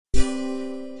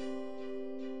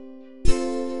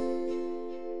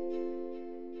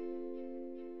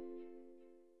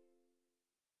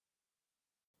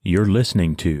You're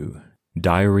listening to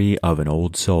Diary of an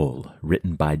Old Soul,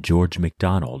 written by George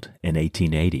MacDonald in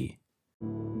 1880.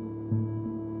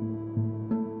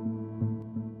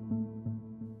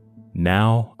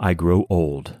 Now I grow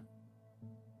old,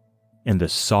 and the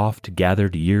soft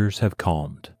gathered years have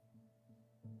calmed.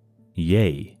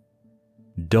 Yea,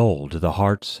 dulled the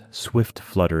heart's swift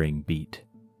fluttering beat.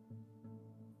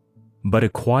 But a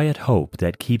quiet hope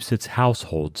that keeps its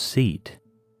household seat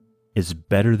is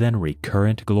better than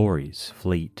recurrent glories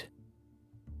fleet.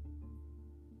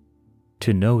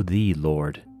 To know Thee,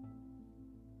 Lord,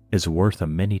 is worth a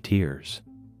many tears.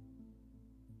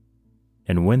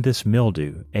 And when this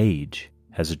mildew, age,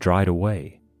 has dried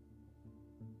away,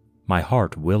 my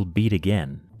heart will beat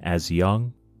again as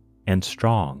young and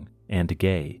strong and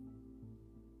gay.